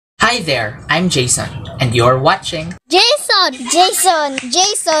Hi there, I'm Jason, and you're watching Jason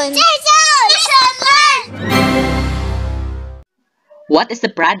Learn! What is the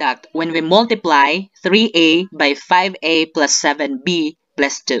product when we multiply 3a by 5a plus 7b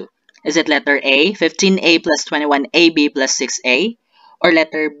plus 2? Is it letter A, 15a plus 21ab plus 6a? Or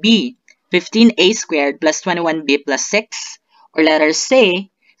letter B, 15a squared plus 21b plus 6? Or letter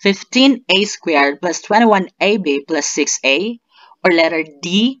C, 15a squared plus 21ab plus 6a? Or letter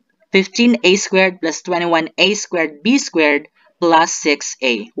D, 15a squared plus 21a squared b squared plus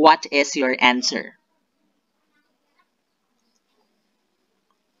 6a? What is your answer?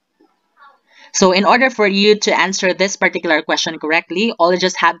 So in order for you to answer this particular question correctly, all you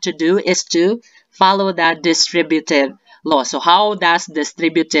just have to do is to follow the distributive law. So how does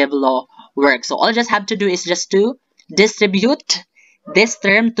distributive law work? So all you just have to do is just to distribute this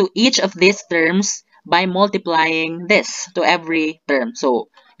term to each of these terms by multiplying this to every term. So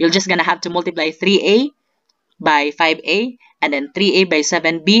you're just gonna have to multiply 3a by 5a, and then 3a by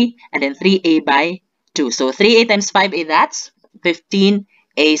 7b, and then 3a by 2. So 3a times 5a, that's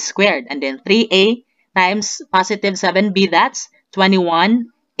 15a squared, and then 3a times positive 7b, that's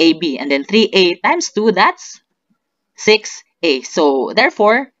 21ab, and then 3a times 2, that's 6a. So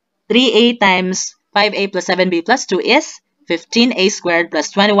therefore 3a times 5a plus 7b plus 2 is 15a squared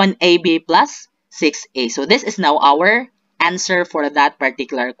plus 21ab plus 6a. So this is now our answer for that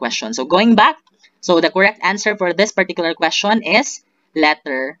particular question. So going back, so the correct answer for this particular question is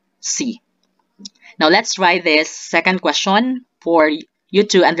letter C. Now let's try this second question for you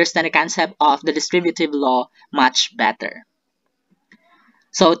to understand the concept of the distributive law much better.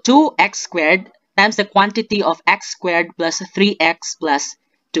 So 2x squared times the quantity of x squared plus 3x plus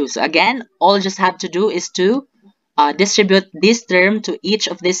 2. So again, all you just have to do is to distribute this term to each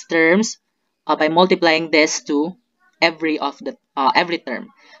of these terms by multiplying this to every term.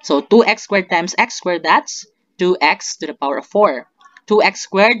 So 2x squared times x squared, that's 2x to the power of 4. 2x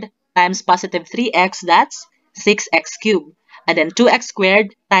squared times positive 3x, that's 6x cubed. And then 2x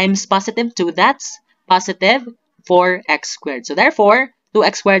squared times positive 2, that's positive 4x squared. So therefore,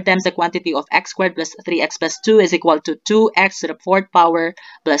 2x squared times the quantity of x squared plus 3x plus 2 is equal to 2x to the 4th power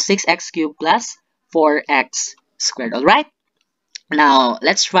plus 6x cubed plus 4x squared. Alright? Now,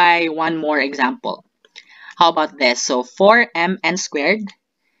 let's try one more example. How about this? So 4mn squared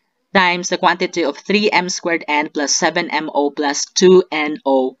times the quantity of 3m squared n plus 7mo plus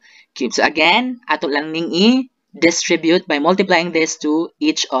 2no cubed. So again, ato lang ning i-distribute by multiplying this to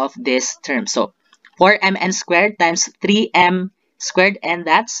each of these terms. So 4mn squared times 3m squared n,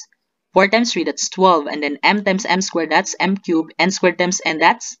 that's 4 times 3, that's 12. And then m times m squared, that's m cubed. N squared times n,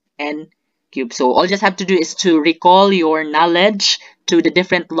 that's n cubed. So all you just have to do is to recall your knowledge to the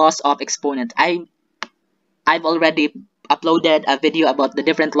different laws of exponent. I've already uploaded a video about the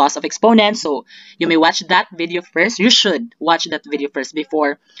different laws of exponents, so you may watch that video first. You should watch that video first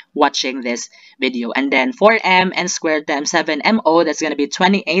before watching this video. And then 4m squared times 7mo, that's going to be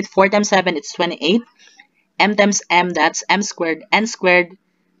 28. 4 times 7, it's 28. M times m, that's m squared. N squared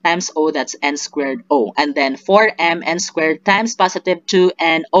times o, that's n squared o. And then 4m squared times positive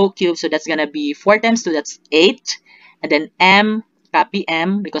 2no cubed, so that's going to be 4 times 2, that's 8. And then m, copy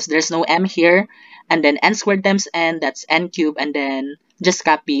m because there's no m here. And then n squared times n, that's n cubed, and then just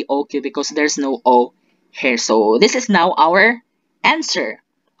copy o cubed because there's no o here. So this is now our answer.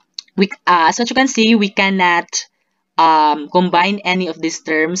 As you can see, we cannot combine any of these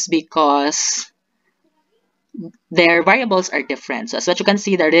terms because their variables are different. So as what you can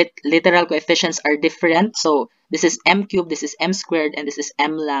see, their literal coefficients are different. So this is m cubed, this is m squared, and this is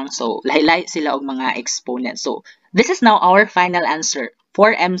m lang. So lahi-lahi sila og mga exponents. So this is now our final answer.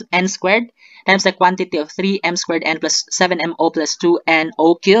 4mn squared times the quantity of 3m squared n plus 7mo plus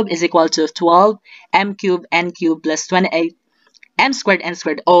 2no cubed is equal to 12m cubed n cubed plus 28 m squared n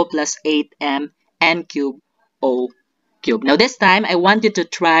squared o plus 8m n cubed o cubed. Now this time, I want you to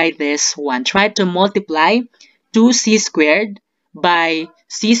try this one. Try to multiply 2c squared by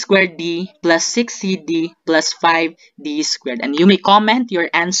c squared d plus 6cd plus 5d squared. And you may comment your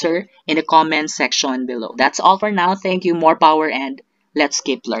answer in the comment section below. That's all for now. Thank you. More power and let's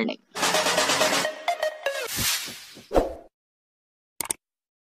keep learning.